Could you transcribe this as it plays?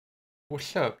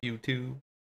What's up, YouTube?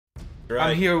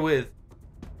 Right. I'm here with.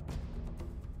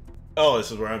 Oh,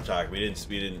 this is where I'm talking. We didn't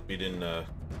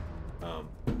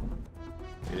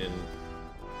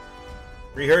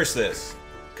rehearse this.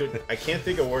 I can't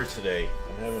think of words today.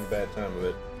 I'm having a bad time of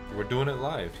it. We're doing it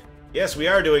live. Yes, we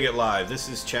are doing it live. This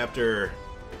is chapter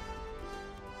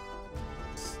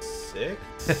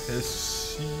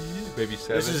 6? Maybe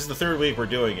 7. This is the third week we're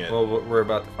doing it. Well, we're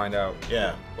about to find out.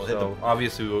 Yeah. We'll hit So,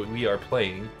 obviously, we are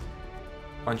playing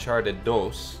Uncharted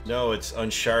 2. No, it's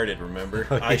Uncharted, remember?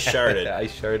 Oh, yeah. I sharded. I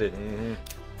sharded. Mm-hmm.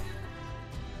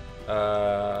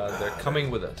 They're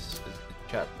coming with us. Is the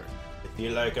chapter. I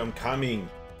feel like I'm coming.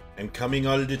 I'm coming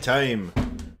all the time.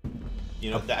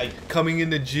 You know, Coming in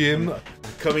the gym.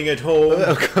 coming at home.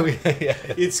 Yeah.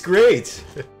 It's great.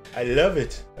 I love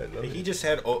it. He He just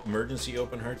had emergency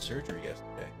open heart surgery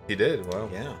yesterday. did. Wow.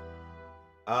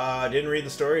 Yeah. Didn't read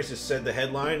the stories, just said the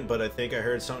headline, but I think I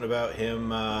heard something about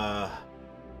him.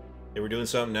 They were doing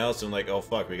something else, and like, oh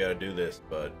fuck, we gotta do this.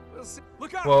 But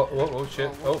Look out! Well, whoa,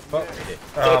 shit. Oh, fuck.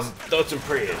 thoughts and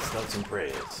prayers. Thoughts and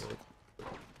prayers.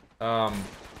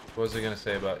 What was I gonna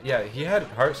say about? Yeah, he had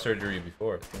heart surgery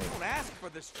before. Don't ask for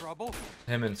this trouble.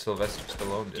 Him and Sylvester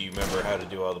Stallone did. Do you remember how to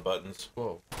do all the buttons?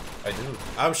 Whoa, I do.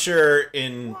 I'm sure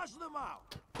in Flush them out.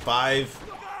 5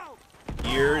 Look out!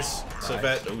 years,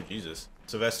 oh Jesus,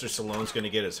 Sylvester Stallone's gonna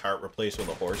get his heart replaced with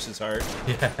a horse's heart.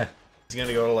 Yeah. He's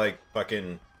gonna go to like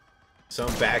fucking some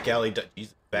back alley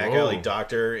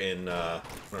doctor in I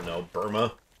don't know,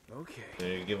 Burma. Okay. And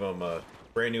you give him a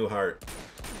brand new heart.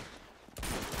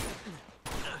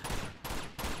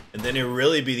 And then it'll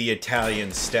really be the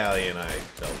Italian stallion. I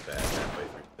felt bad halfway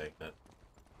through saying that.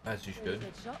 As you should.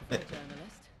 Good shot for a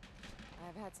journalist.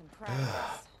 I've had some practice.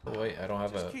 Oh wait, I don't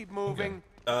have Just a. keep moving.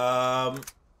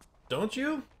 Don't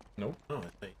you? Nope. Oh, I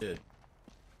thought you did.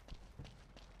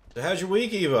 So how's your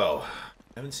week, Evo?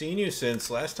 Haven't seen you since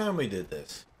last time we did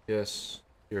this. Yes,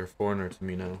 you're a foreigner to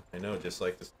me now. I know, just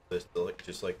like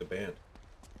just like the band.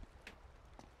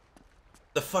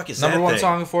 The fuck is Number that one thing?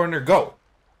 song, Foreigner, go.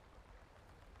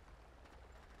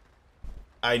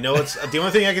 I know it's the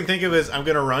only thing I can think of is I'm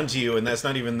gonna run to you, and that's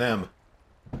not even them.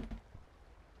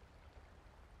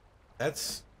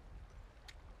 That's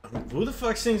who the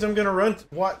fuck sings I'm gonna run?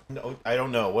 What? No, I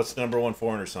don't know. What's the number one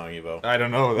Foreigner song, Evo? I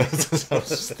don't know. I was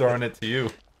just throwing it to you.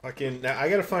 Fucking now, I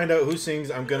gotta find out who sings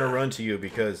I'm gonna run to you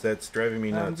because that's driving me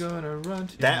nuts. I'm gonna run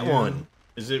to That you. one.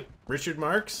 Is it Richard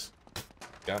Marx?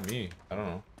 Got me. I don't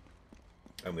know.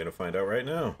 I'm gonna find out right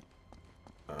now.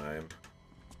 I'm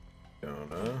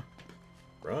gonna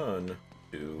run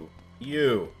to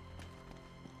you.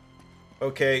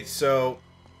 Okay, so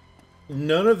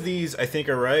none of these I think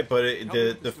are right, but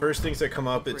the first things that come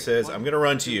up, it says I'm gonna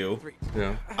run to you.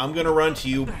 Yeah. I'm gonna run to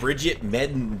you, Bridget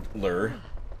Mendler.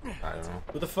 I don't know.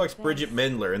 Who the fuck's Bridget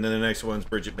Mendler? And then the next one's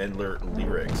Bridget Mendler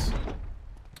lyrics.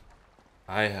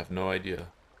 I have no idea.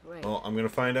 Great. Well, I'm gonna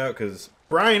find out because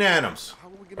Bryan Adams. How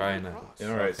are we Brian gonna Adams. get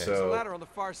All right, Okay. There's a so ladder on the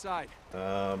far side.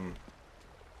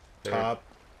 top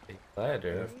A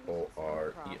ladder.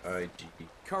 Foreigd.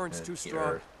 Current's too here.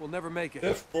 strong. We'll never make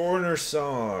The it. Foreigner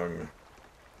song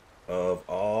of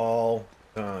all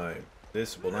time.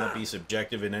 This will not be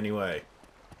subjective in any way.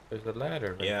 There's a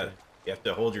ladder. Right Yeah, there. you have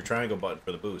to hold your triangle button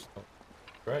for the boost.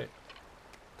 Right.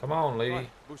 Come on, lady. Come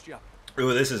on, boost you up.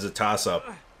 Ooh, this is a toss-up.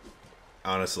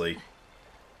 Honestly.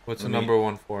 What's the Let me- number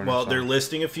one foreigner Well, song? they're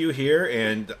listing a few here,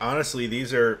 and honestly,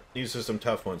 these are some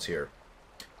tough ones here.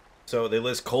 So they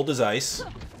list "Cold as Ice."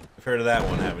 You've heard of that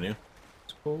one, haven't you?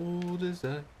 It's cold as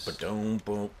ice. Ba-dum,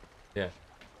 boom. Yeah.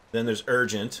 Then there's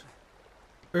 "Urgent."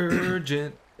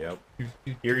 Urgent. Yep.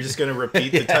 You're just gonna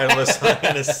repeat the title of the song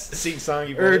in a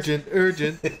sing-songy voice.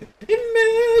 Urgent.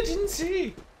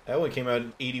 Emergency. That one came out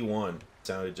in '81.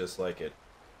 Sounded just like it.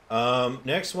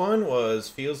 Next one was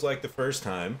 "Feels Like the First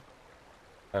Time."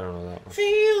 I don't know that one.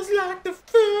 Feels like the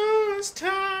first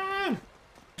time.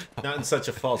 Not in such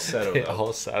a falsetto, They though.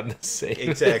 all sound the same.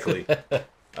 Exactly.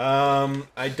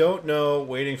 I don't know.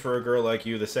 Waiting for a Girl Like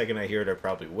You. The second I hear it, I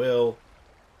probably will.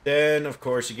 Then, of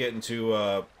course, you get into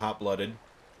Hot Blooded.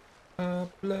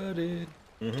 Blooded.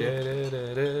 Mhm.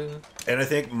 Da-da-da-da. And I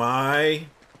think my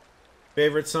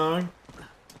favorite song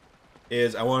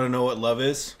is I Want to Know What Love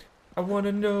Is. I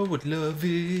wanna know what love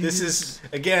is. This is,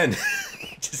 again,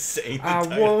 just saying the I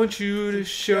title. want you to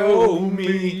show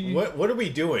me. What are we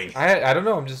doing? I don't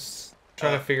know. I'm just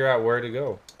trying to figure out where to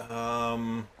go.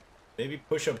 Maybe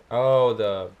push a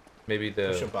Oh, maybe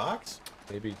box?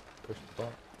 maybe push the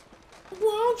box. I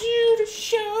want you to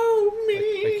show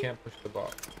me. I can't push the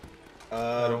box.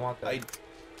 I don't want that. I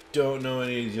don't know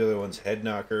any of these other ones. Head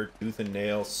Knocker, Tooth and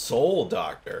Nail, Soul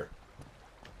Doctor.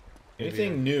 Maybe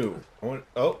Anything new? I want.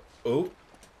 Oh,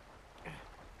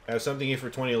 I have something here for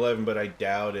 2011, but I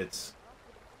doubt it's...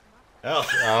 Oh.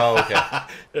 Oh, okay.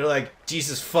 They're like,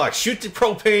 Jesus fuck, shoot the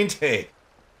propane tank.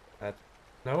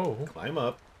 No. Climb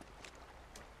up.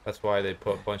 That's why they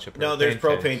put a bunch of propane No, there's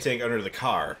propane tanks. tank under the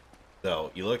car,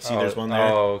 though. You look, see, there's one there.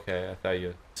 Oh, okay. I thought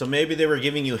you... So maybe they were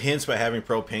giving you hints by having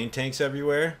propane tanks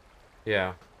everywhere?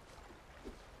 Yeah.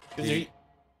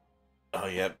 Oh,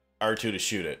 yeah, R2 to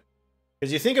shoot it.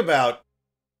 Because you think about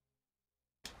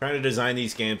trying to design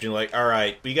these games, you're like,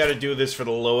 alright, we gotta do this for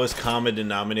the lowest common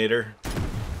denominator.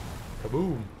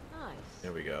 Kaboom. Nice.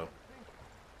 There we go.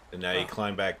 And now you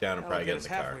climb back down and probably get in the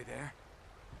car. Halfway there.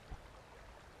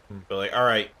 But like,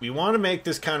 alright, we want to make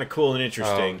this kind of cool and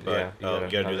interesting, Oh, but yeah,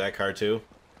 you gotta do that car too?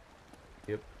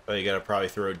 Yep. Oh, you gotta probably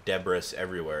throw debris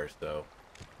everywhere, so...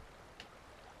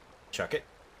 Chuck it.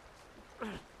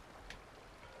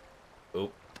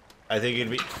 Oop. I think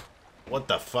it'd be... What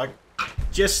the fuck?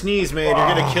 Just sneeze, man. You're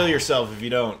gonna kill yourself if you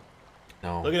don't.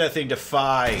 No. Look at that thing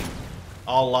defy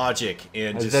all logic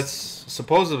and just... That's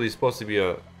supposedly supposed to be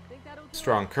a Think that'll do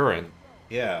strong current.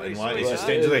 Yeah, and why It it's just just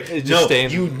staying like, it just no,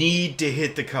 stays- you need to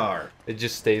hit the car. It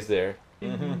just stays there.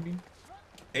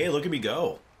 Hey, look at me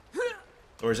go.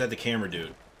 Or is that the camera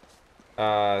dude?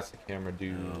 It's the camera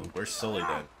dude. Oh, where's Sully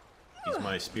then? He's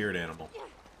my spirit animal.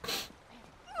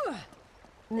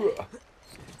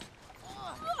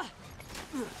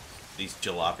 These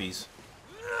jalopies.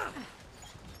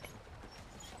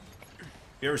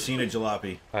 You ever seen a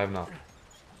jalopy? I have not.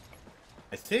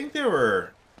 I think they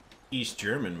were East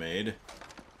German made.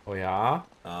 Oh, yeah?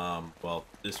 Well,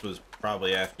 this was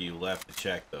probably after you left the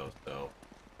Czech, though, so...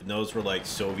 And those were, like,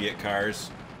 Soviet cars.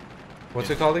 What's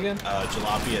it called again?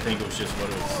 Jalopy, I think it was just what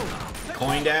it was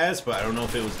coined as, but I don't know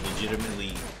if it was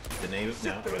legitimately the name.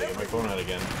 No, I gotta get my phone out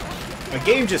again. A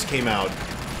game just came out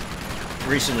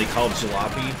recently called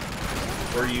Jalopy,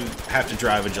 where you have to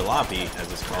drive a jalopy,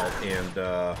 as it's called,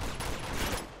 and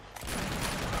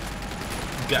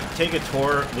take a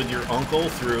tour with your uncle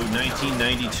through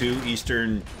 1992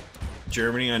 Eastern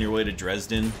Germany on your way to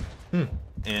Dresden.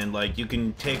 And like you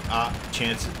can take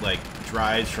chances, like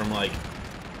drives from like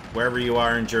wherever you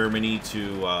are in Germany to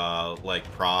like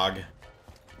Prague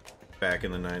back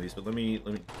in the 90s. But let me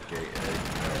okay,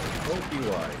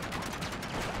 OPY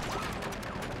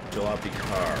jalopy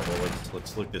car. Well,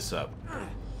 let's look this up.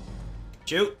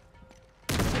 Shoot.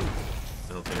 I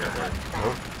don't think that worked.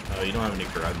 Nope. Oh, you don't have any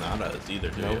granadas either,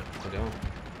 do Nope, you?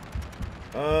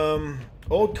 I don't.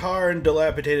 Old car in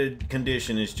dilapidated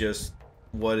condition is just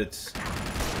what it's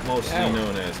mostly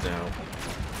known as now.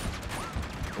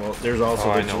 Well, there's also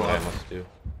Oh, the I know what I jalopy. must do.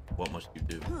 What must you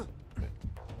do?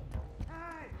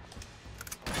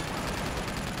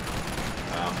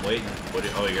 I'm waiting.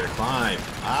 Oh, you gotta climb.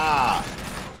 Ah!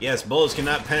 Yes, bullets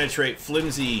cannot penetrate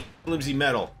flimsy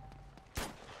metal.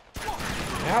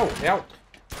 Ow! Ow!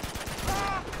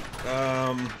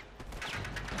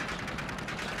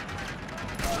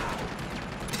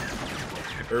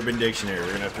 Urban Dictionary.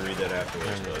 We're gonna have to read that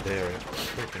afterwards. But... There.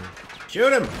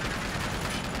 Shoot him!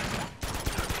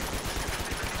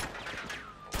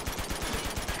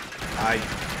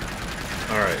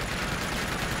 Alright.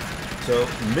 So,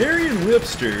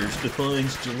 Merriam-Webster's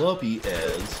defines jalopy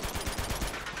as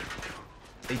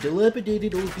a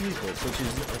dilapidated old vehicle, such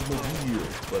as an automobile.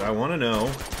 But I want to know...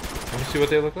 Let me see what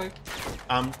they look like.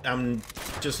 I'm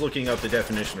just looking up the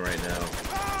definition right now.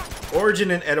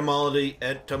 Origin and etymology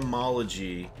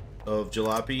of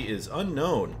jalopy is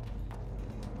unknown.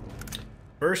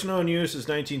 First known use is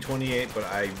 1928, but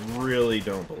I really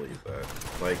don't believe that.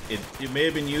 Like, it may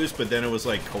have been used, but then it was,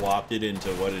 like, co-opted into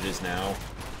what it is now.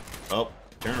 Oh,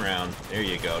 turn around. There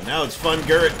you go. Now it's fun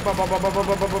turret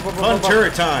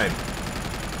time!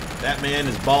 That man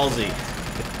is ballsy.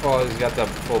 Oh, he's got the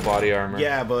full body armor.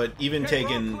 Yeah, but even Okay, road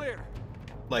taking, clear.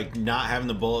 like, not having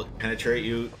the bullet penetrate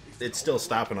you, it's still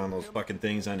stopping on those fucking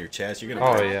things on your chest. You're gonna...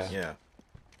 Oh, break. yeah. Yeah.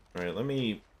 Alright, let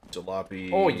me...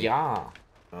 Jalopy... Oh, yeah.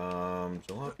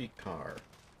 Jalopy car.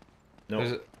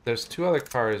 No. There's two other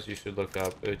cars you should look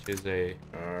up, which is a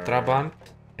Trabant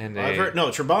and I've heard... No,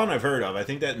 Trabant I've heard of. I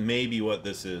think that may be what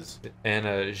this is. and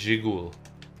a Zhigul.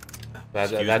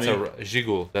 That's me? a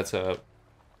Zhigul. That's a...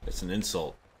 It's an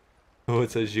insult. Oh,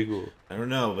 it's a Zhigul. I don't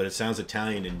know, but it sounds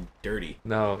Italian and dirty.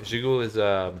 No, Zhigul is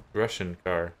a Russian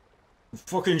car.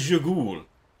 Fucking Zhigul.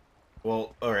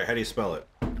 Well, alright, how do you spell it?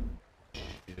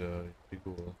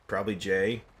 Zhigul. Probably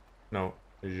J. No.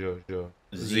 Z.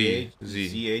 Z.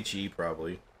 Z-H-E,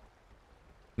 probably.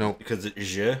 No. Because it's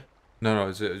J.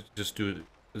 No, just do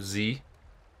Z.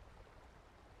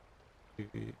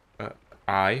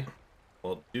 I.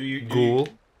 Well, do you... Ghoul.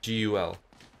 G-U-L.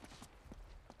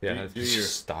 Yeah, do just your-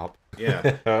 stop.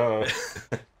 Yeah. Oh.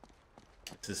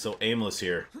 This is so aimless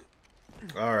here.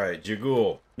 All right,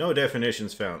 Jigul. No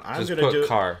definitions found. I'm Just gonna put do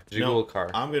car. Jigul no, car.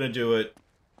 I'm gonna do it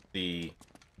the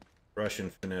Russian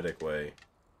phonetic way.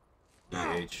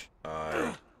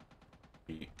 Chipool.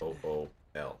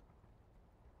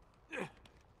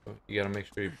 You gotta make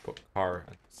sure you put car.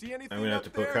 See anything? I'm gonna have to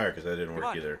up put there? car because that didn't Come work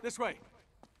on, either. this way.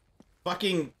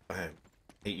 Fucking, I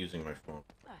hate using my phone.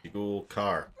 Jigul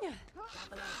car. Those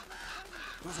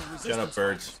are Shut resistance up,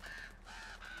 birds.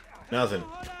 Nothing.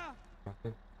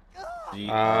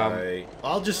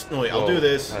 I'll just wait. I'll Whoa, do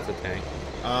this. That's a tank.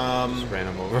 Just ran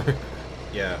him over.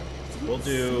 Yeah, we'll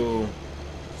do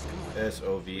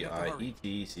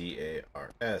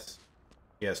SOVIETCARS.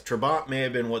 Yes, Trabant may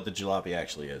have been what the jalopy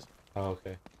actually is. Oh,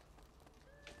 okay.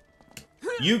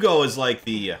 Yugo is like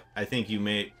the. I think you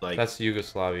made like. That's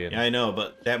Yugoslavian. Yeah, I know,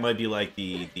 but that might be like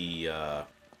the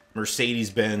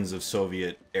Mercedes-Benz of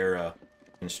Soviet era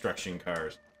construction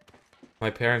cars. My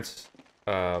parents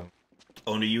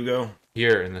Owned a Yugo.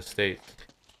 here in the States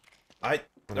when I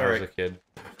was Alright. a kid.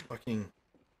 Fucking.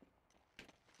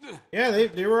 Yeah,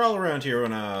 they were all around here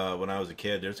when I was a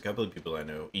kid. There's a couple of people I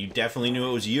knew. You definitely knew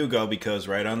it was Yugo because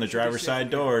right on the driver's side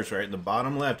doors, right in the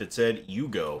bottom left, it said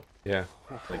Yugo. Yeah.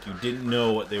 Like you didn't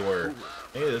know what they were.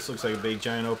 Hey, this looks like a big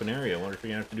giant open area. I wonder if we're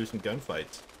gonna have to do some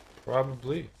gunfights.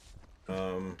 Probably.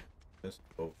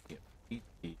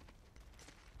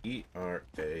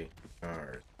 S-O-V-E-E-R-A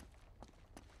cars.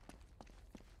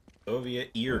 Soviet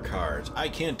ear cars. I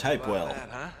can't type well. That,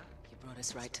 huh? You brought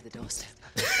us right to the doorstep.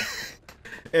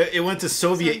 It went to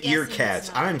Soviet So I'm ear guessing cats.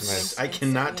 it's not I Prince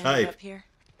cannot that you ended type. up here?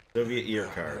 Soviet ear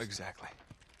cars. Exactly.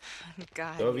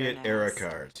 God, Soviet you're an era ass.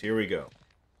 cars. Here we go.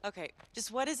 Okay,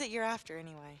 just what is it you're after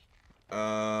anyway? See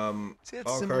that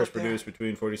All symbol cars up there? produced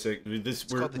between 46.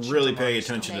 We're called the really Cintimani paying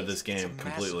Stone. attention to this It's a game massive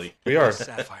completely. We are.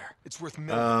 sapphire. It's worth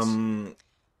millions. So let me get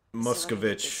this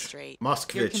Moscovich. straight. You're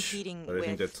Moskvich. competing But I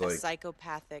think with that's a like.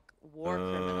 psychopathic war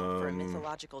criminal for a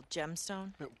mythological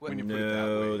gemstone. When you put it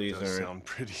No, that way, these it does aren't. sound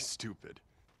pretty stupid.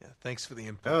 Yeah, thanks for the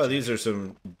info. Oh, these Jenny. are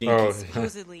some dinky. Oh,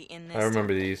 Supposedly in this. I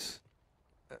remember temple. these.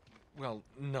 Well,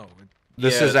 no.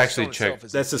 This Yeah, is actually Stone itself Czech.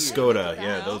 is That's a ear. Skoda.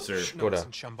 Yeah, those are. No, it's Skoda.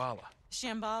 in Shambhala.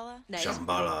 Shambhala? Nate,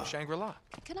 Shambhala. Shangri-La.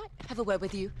 can I have a word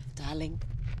with you, darling?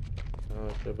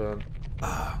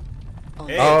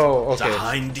 Hey, Oh, it's a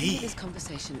okay. Hindy. This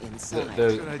conversation inside.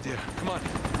 Good idea. Come on.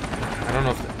 I don't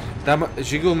know if that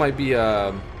Jigul might be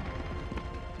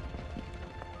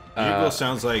Yugo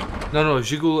sounds like. no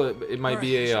Jigul it might Alright,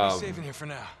 be we should a safe in here for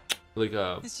now. like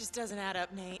a This just doesn't add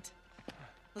up, Nate.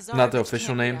 not the Lazarevich official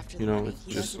can't be name, after you the know, money. it's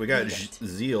He just- doesn't We got need it.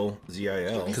 Zeal,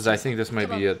 Z-I-L. because I think this might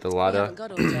Come be on, at the we Lada. haven't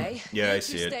got all day. Yeah, I You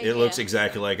see it. stay It looks here.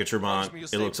 exactly like a Promise Trabant. me you'll It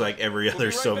stay looks put. like every We'll be other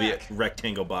right Soviet back.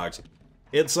 rectangle box.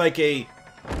 It's like a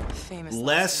Famous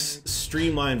less last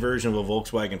streamlined version of a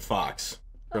Volkswagen Fox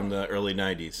from the early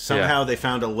 90s. Somehow they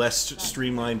found a less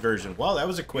streamlined version. Wow, that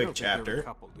was a quick chapter.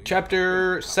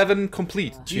 Chapter 7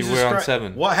 complete. Jesus We're on Christ.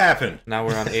 7. What happened? Now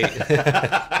we're on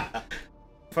 8.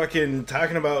 Fucking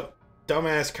talking about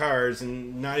dumbass cars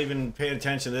and not even paying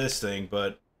attention to this thing,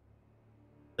 but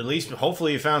at least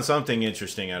hopefully you found something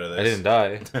interesting out of this. I didn't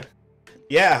die.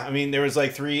 Yeah, I mean, there was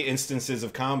like 3 instances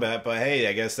of combat, but hey,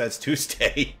 I guess that's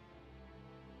Tuesday.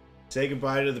 Say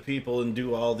goodbye to the people and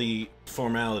do all the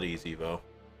formalities, Evo.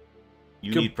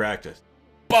 You need practice.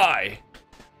 Bye.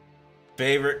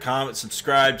 Favorite, comment,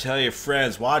 subscribe, tell your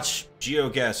friends, watch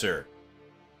GeoGuessr,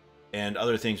 and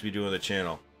other things we do on the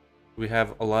channel. We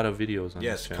have a lot of videos on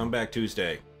Yes, this channel. come back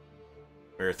Tuesday.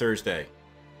 Or Thursday.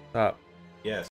 Stop. Yes.